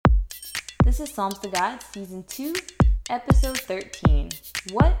This is Psalms to God, Season 2, Episode 13.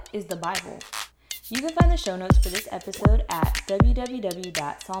 What is the Bible? You can find the show notes for this episode at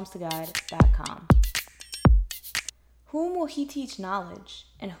www.psalmstogod.com. Whom will he teach knowledge,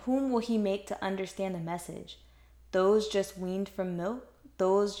 and whom will he make to understand the message? Those just weaned from milk,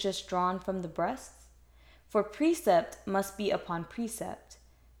 those just drawn from the breasts? For precept must be upon precept,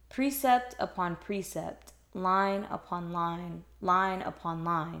 precept upon precept, line upon line, line upon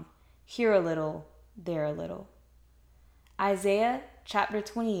line, here a little, there a little. Isaiah chapter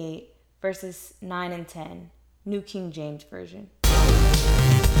 28, verses 9 and 10, New King James Version.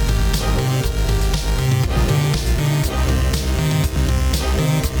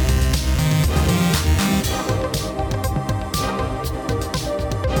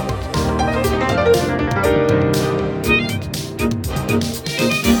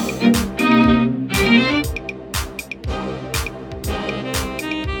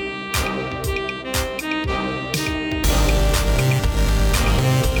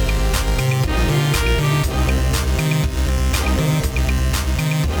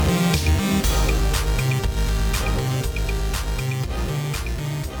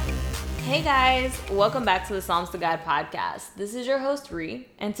 Hey guys, welcome back to the Psalms to God podcast. This is your host, Ree,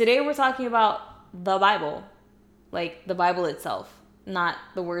 and today we're talking about the Bible, like the Bible itself, not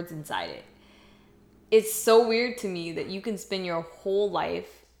the words inside it. It's so weird to me that you can spend your whole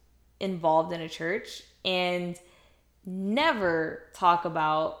life involved in a church and never talk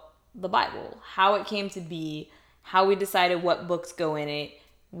about the Bible, how it came to be, how we decided what books go in it,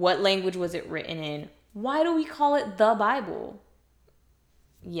 what language was it written in, why do we call it the Bible?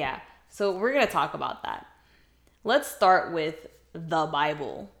 Yeah. So we're going to talk about that. Let's start with the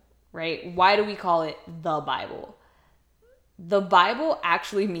Bible, right? Why do we call it the Bible? The Bible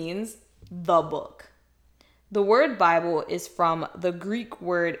actually means the book. The word Bible is from the Greek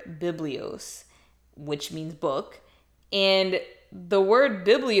word biblios, which means book. And the word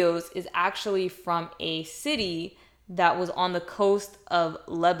biblios is actually from a city that was on the coast of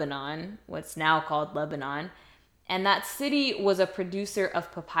Lebanon, what's now called Lebanon. And that city was a producer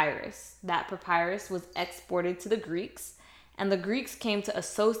of papyrus. That papyrus was exported to the Greeks, and the Greeks came to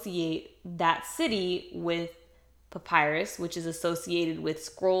associate that city with papyrus, which is associated with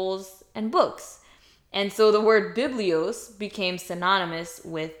scrolls and books. And so the word biblios became synonymous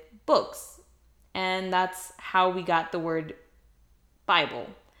with books. And that's how we got the word Bible.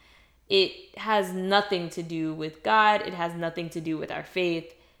 It has nothing to do with God. It has nothing to do with our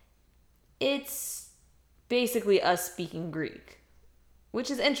faith. It's basically us speaking Greek, which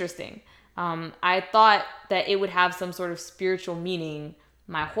is interesting. I thought that it would have some sort of spiritual meaning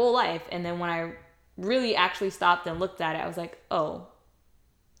my whole life. And then when I really actually stopped and looked at it, I was like, oh,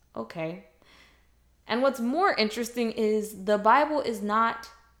 okay. And what's more interesting is the Bible is not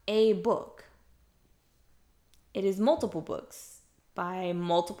a book. It is multiple books by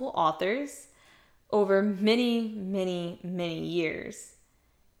multiple authors over many, many, many years,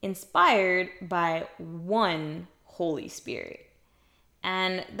 inspired by one Holy Spirit.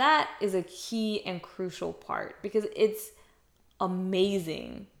 And that is a key and crucial part because it's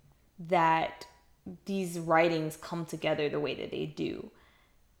amazing that these writings come together the way that they do.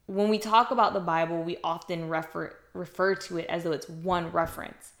 When we talk about the Bible, we often refer to it as though it's one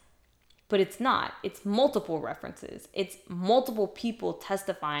reference, but it's not. It's multiple references. It's multiple people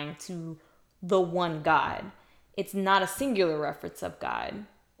testifying to the one God. It's not a singular reference of God.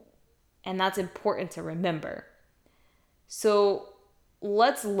 And that's important to remember. So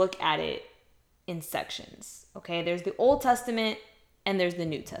let's look at it in sections. Okay, there's the Old Testament and there's the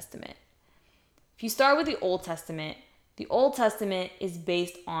New Testament. If you start with the Old Testament is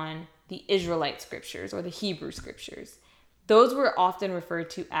based on the Israelite scriptures or the Hebrew scriptures. Those were often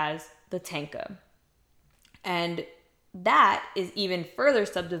referred to as the Tanka. And that is even further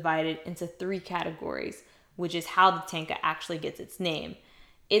subdivided into three categories, which is how the Tanka actually gets its name.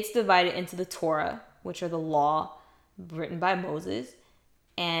 It's divided into the Torah, which are the law written by Moses,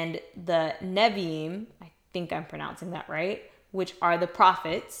 and the Nevi'im, I think I'm pronouncing that right, which are the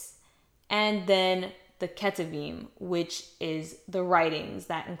prophets, and then the Ketuvim, which is the writings.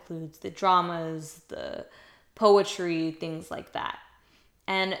 That includes the dramas, the poetry, things like that.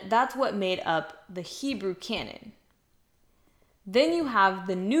 And that's what made up the Hebrew canon. Then you have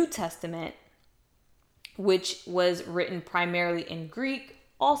the New Testament, which was written primarily in Greek,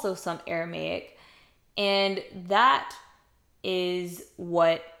 also some Aramaic, and that is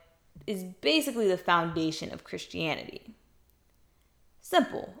what is basically the foundation of Christianity.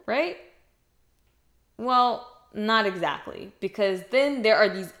 Simple, right? Well, not exactly, because then there are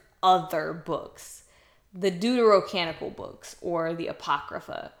these other books, the Deuterocanonical books or the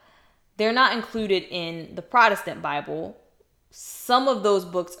Apocrypha. They're not included in the Protestant Bible. Some of those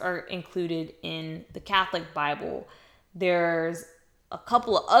books are included in the Catholic Bible. There's a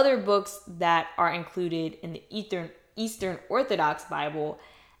couple of other books that are included in the Eastern Orthodox Bible.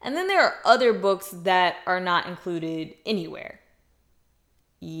 And then there are other books that are not included anywhere.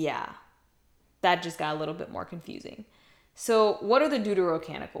 Yeah, that just got a little bit more confusing. So what are the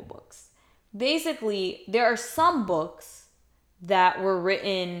Deuterocanonical books? Basically, there are some books that were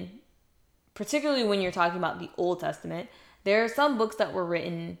written, particularly when you're talking about the Old Testament, there are some books that were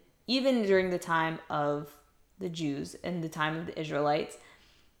written even during the time of the Jews and the time of the Israelites.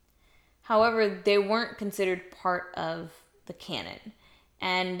 However, they weren't considered part of the canon.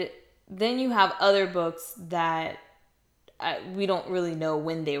 And then you have other books that we don't really know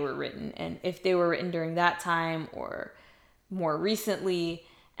when they were written and if they were written during that time or more recently.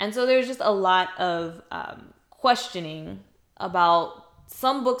 And so there's just a lot of questioning about,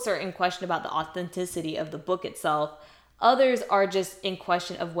 some books are in question about the authenticity of the book itself. Others are just in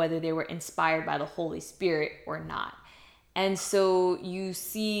question of whether they were inspired by the Holy Spirit or not. And so you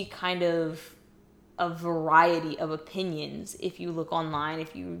see kind of a variety of opinions if you look online,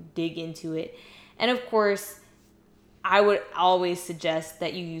 if you dig into it. And of course, I would always suggest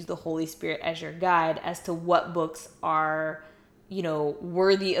that you use the Holy Spirit as your guide as to what books are,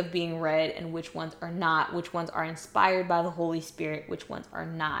 worthy of being read and which ones are not, which ones are inspired by the Holy Spirit, which ones are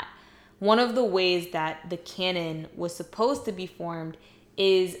not. One of the ways that the canon was supposed to be formed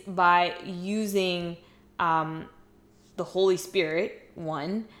is by using the Holy Spirit,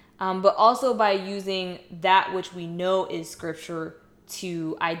 one, but also by using that which we know is scripture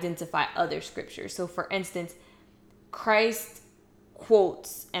to identify other scriptures. So for instance, Christ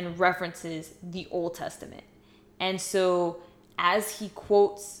quotes and references the Old Testament. And so as he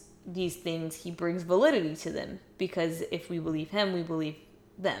quotes these things, he brings validity to them, because if we believe him, we believe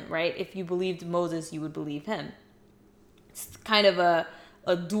them, right? If you believed Moses, you would believe him. It's kind of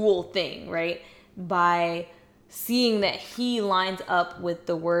a dual thing, right? By seeing that he lines up with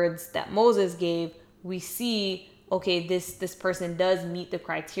the words that Moses gave, we see, okay, this person does meet the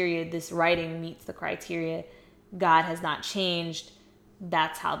criteria. This writing meets the criteria. God has not changed.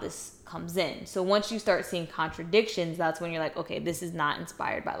 That's how this comes in. So once you start seeing contradictions, that's when you're like, okay, this is not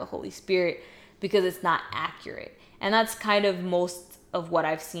inspired by the Holy Spirit because it's not accurate. And that's kind of most of what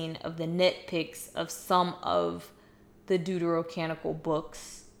I've seen of the nitpicks of some of the Deuterocanonical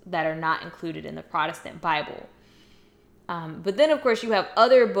books that are not included in the Protestant Bible. But then, of course, you have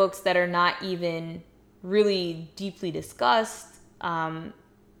other books that are not even really deeply discussed, that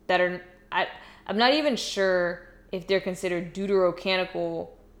are, I'm not even sure if they're considered Deuterocanonical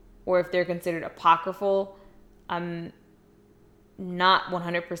or if they're considered apocryphal. I'm not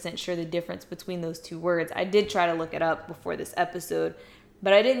 100% sure the difference between those two words. I did try to look it up before this episode,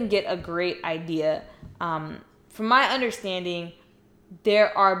 but I didn't get a great idea. From my understanding,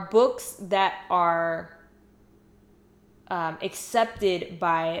 there are books that are accepted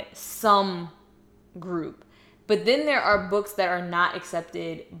by some group, but then there are books that are not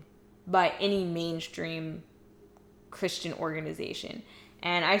accepted by any mainstream Christian organization.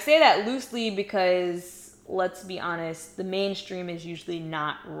 And I say that loosely because, let's be honest, the mainstream is usually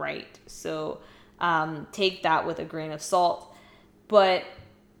not right. So take that with a grain of salt. But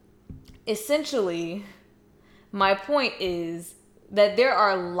essentially, my point is that there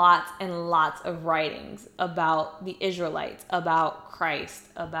are lots and lots of writings about the Israelites, about Christ,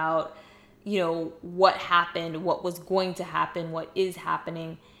 about, what happened, what was going to happen, what is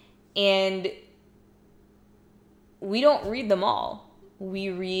happening. And we don't read them all. We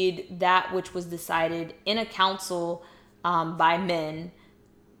read that which was decided in a council by men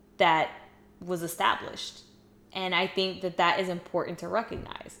that was established. And I think that that is important to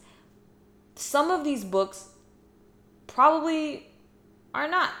recognize. Some of these books probably are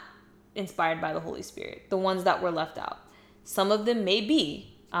not inspired by the Holy Spirit, the ones that were left out. Some of them may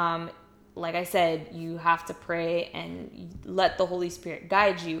be. Like I said, you have to pray and let the Holy Spirit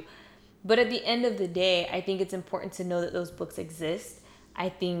guide you. But at the end of the day, I think it's important to know that those books exist. I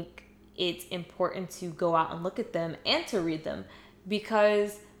think it's important to go out and look at them and to read them,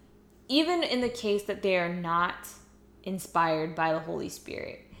 because even in the case that they are not inspired by the Holy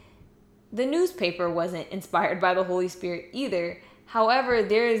Spirit, the newspaper wasn't inspired by the Holy Spirit either. However,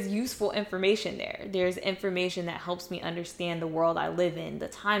 there is useful information there. There's information that helps me understand the world I live in, the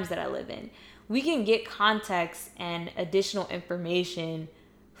times that I live in. We can get context and additional information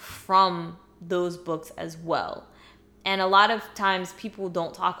from those books as well. And a lot of times people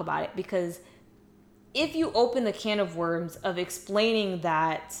don't talk about it, because if you open the can of worms of explaining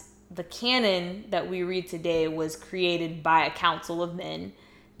that the canon that we read today was created by a council of men,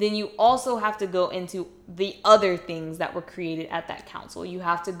 then you also have to go into the other things that were created at that council. You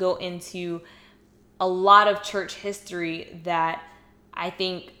have to go into a lot of church history that I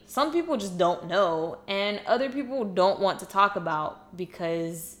think some people just don't know and other people don't want to talk about,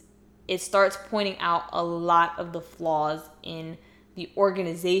 because it starts pointing out a lot of the flaws in the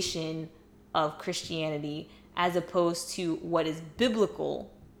organization of Christianity as opposed to what is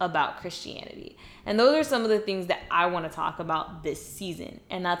biblical about Christianity. And those are some of the things that I want to talk about this season.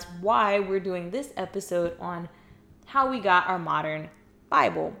 And that's why we're doing this episode on how we got our modern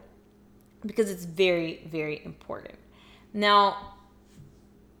Bible, because it's very, very important. Now,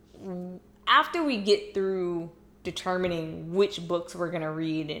 after we get through determining which books we're going to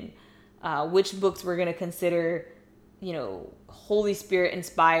read and which books we're going to consider, Holy Spirit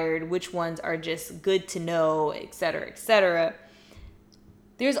inspired, which ones are just good to know, etc.,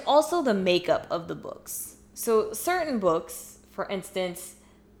 there's also the makeup of the books. So certain books, for instance,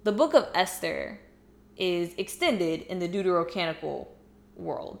 the book of Esther is extended in the Deuterocanonical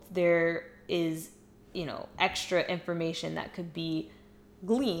world. There is, extra information that could be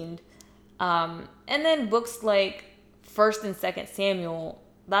gleaned. And then books like 1st and 2nd Samuel,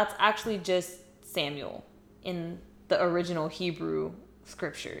 that's actually just Samuel in the original Hebrew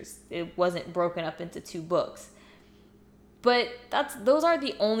scriptures. It wasn't broken up into 2 books. But those are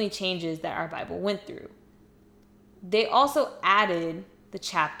the only changes that our Bible went through. They also added the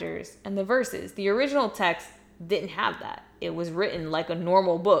chapters and the verses. The original text didn't have that. It was written like a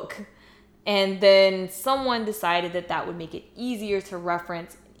normal book. And then someone decided that would make it easier to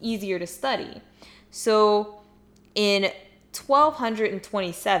reference, easier to study. So in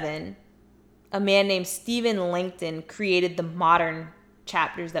 1227, a man named Stephen Langton created the modern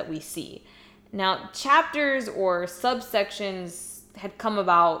chapters that we see. Now, chapters or subsections had come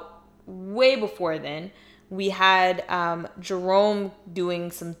about way before then. We had Jerome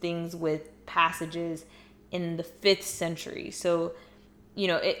doing some things with passages in the 5th century. So,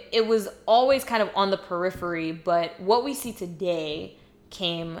 it was always kind of on the periphery, but what we see today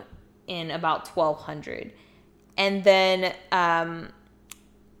came in about 1200. And then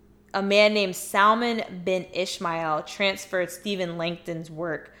a man named Salmon bin Ishmael transferred Stephen Langton's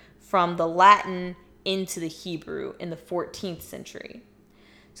work from the Latin into the Hebrew in the 14th century.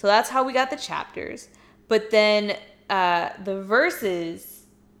 So that's how we got the chapters. But then the verses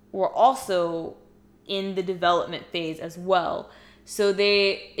were also in the development phase as well. So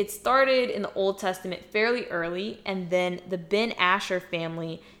it started in the Old Testament fairly early, and then the Ben Asher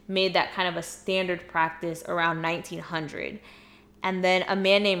family made that kind of a standard practice around 1900. And then a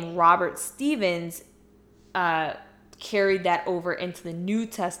man named Robert Stevens carried that over into the New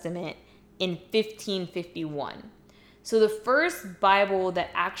Testament in 1551. So the first Bible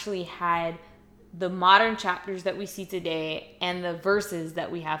that actually had the modern chapters that we see today and the verses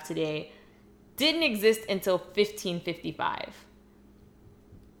that we have today didn't exist until 1555,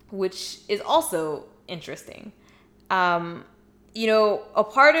 which is also interesting. A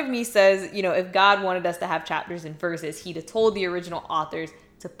part of me says, if God wanted us to have chapters and verses, he'd have told the original authors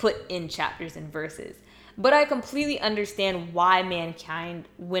to put in chapters and verses. But I completely understand why mankind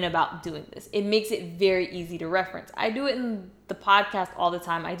went about doing this. It makes it very easy to reference. I do it in the podcast all the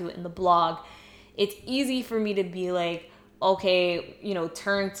time. I do it in the blog. It's easy for me to be like, okay,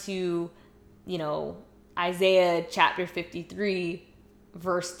 turn to, Isaiah chapter 53,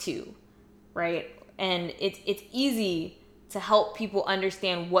 verse 2, right? And it's easy to help people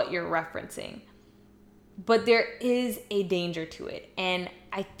understand what you're referencing. But there is a danger to it. And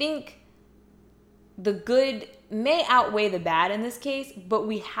I think the good may outweigh the bad in this case, but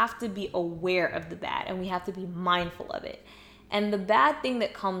we have to be aware of the bad and we have to be mindful of it. And the bad thing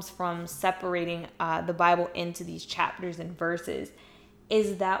that comes from separating the Bible into these chapters and verses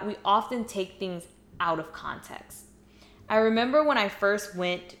is that we often take things out of context. I remember when I first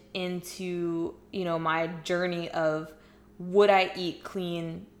went into, my journey of would I eat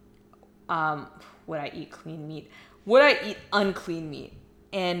clean meat? Would I eat unclean meat?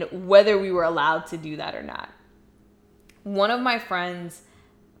 And whether we were allowed to do that or not. One of my friends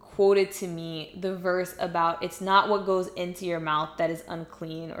quoted to me the verse about it's not what goes into your mouth that is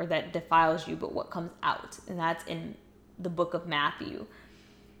unclean or that defiles you, but what comes out. And that's in the book of Matthew.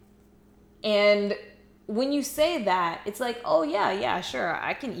 And when you say that, it's like, oh yeah, sure,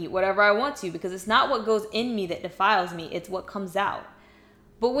 I can eat whatever I want to because it's not what goes in me that defiles me, it's what comes out.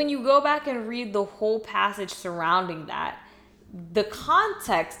 But when you go back and read the whole passage surrounding that, the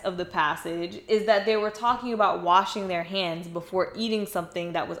context of the passage is that they were talking about washing their hands before eating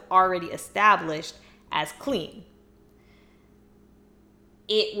something that was already established as clean.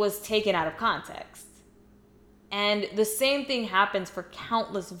 It was taken out of context. And the same thing happens for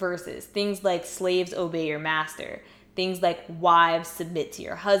countless verses. Things like slaves obey your master. Things like wives submit to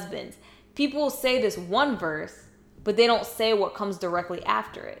your husbands. People say this one verse, but they don't say what comes directly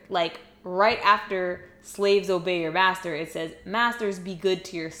after it. Like right after slaves obey your master, it says, masters, be good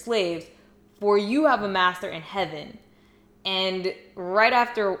to your slaves, for you have a master in heaven. And right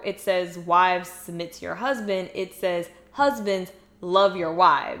after it says wives submit to your husband, it says husbands love your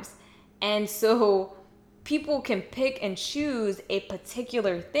wives. And so people can pick and choose a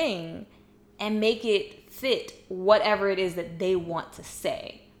particular thing and make it fit whatever it is that they want to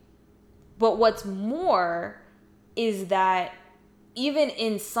say. But what's more is that even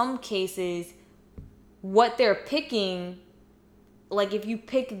in some cases, what they're picking, like if you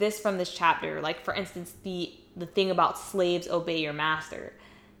pick this from this chapter, like for instance, the thing about slaves obey your master.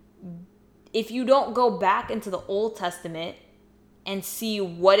 If you don't go back into the Old Testament and see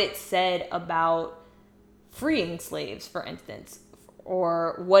what it said about freeing slaves, for instance,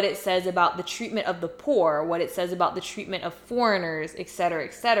 or what it says about the treatment of the poor, what it says about the treatment of foreigners,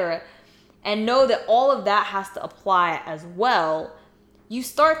 etc., and know that all of that has to apply as well, you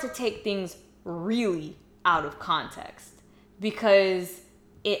start to take things really out of context because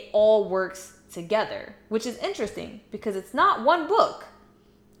it all works together, which is interesting because it's not one book,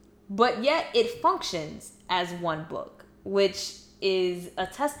 but yet it functions as one book, which is a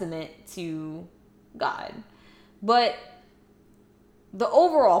testament to God. But the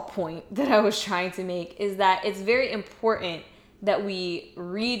overall point that I was trying to make is that it's very important that we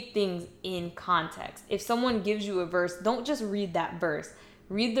read things in context. If someone gives you a verse, don't just read that verse.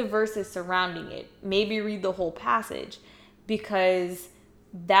 Read the verses surrounding it. Maybe read the whole passage, because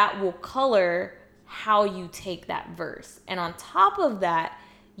that will color how you take that verse. And on top of that,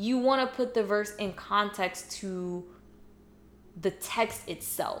 you want to put the verse in context to the text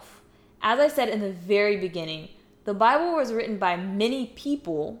itself. As I said in the very beginning, the Bible was written by many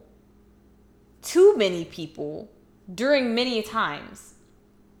people, to many people, during many times,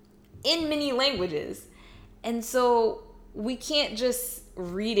 in many languages. And so we can't just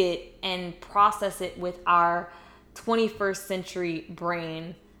read it and process it with our 21st century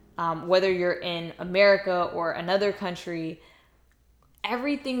brain, whether you're in America or another country.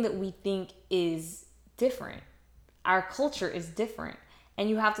 Everything that we think is different. Our culture is different, and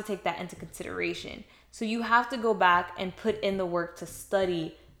you have to take that into consideration. So you have to go back and put in the work to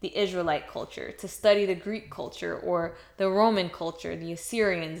study the Israelite culture, to study the Greek culture or the Roman culture, the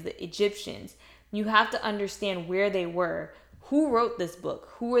Assyrians, the Egyptians. You have to understand where they were, who wrote this book,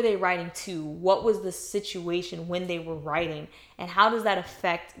 who were they writing to, what was the situation when they were writing, and how does that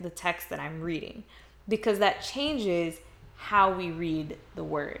affect the text that I'm reading? Because that changes how we read the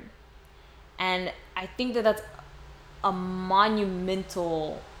word. And I think that that's a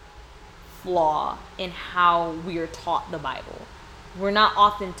monumental flaw in how we are taught the Bible. We're not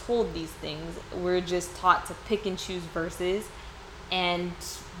often told these things. We're just taught to pick and choose verses, and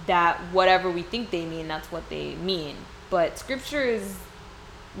that whatever we think they mean, that's what they mean. But scripture is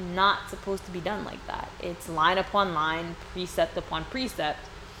not supposed to be done like that. It's line upon line, precept upon precept.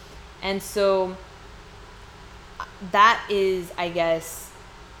 And so that is, I guess,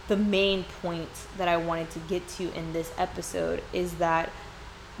 the main point that I wanted to get to in this episode, is that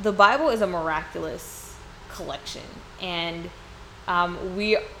the Bible is a miraculous collection, and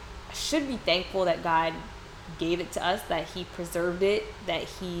we should be thankful that God gave it to us, that he preserved it, that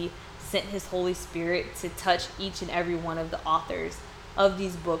he sent his Holy Spirit to touch each and every one of the authors of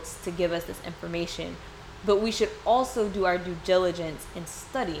these books to give us this information. But we should also do our due diligence in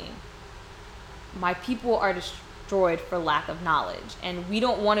studying. My people are destroyed for lack of knowledge, and we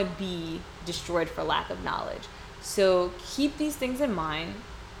don't want to be destroyed for lack of knowledge. So keep these things in mind.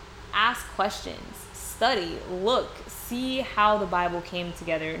 Ask questions, study, look, see how the Bible came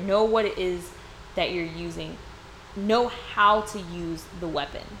together, know what it is that you're using, know how to use the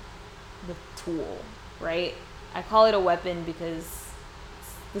weapon, the tool, right? I call it a weapon because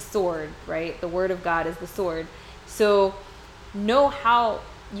it's the sword, right? The word of God is the sword. So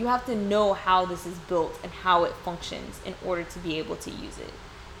you have to know how this is built and how it functions in order to be able to use it.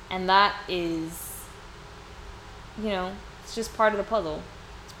 And that is, it's just part of the puzzle.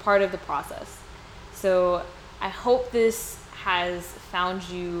 It's part of the process. So I hope this has found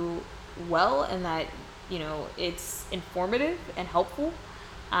you well, and that, it's informative and helpful.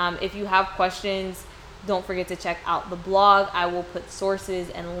 If you have questions, don't forget to check out the blog. I will put sources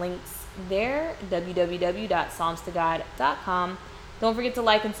and links there, www.psalmstogod.com. Don't forget to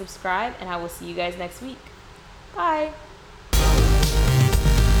like and subscribe, and I will see you guys next week. Bye.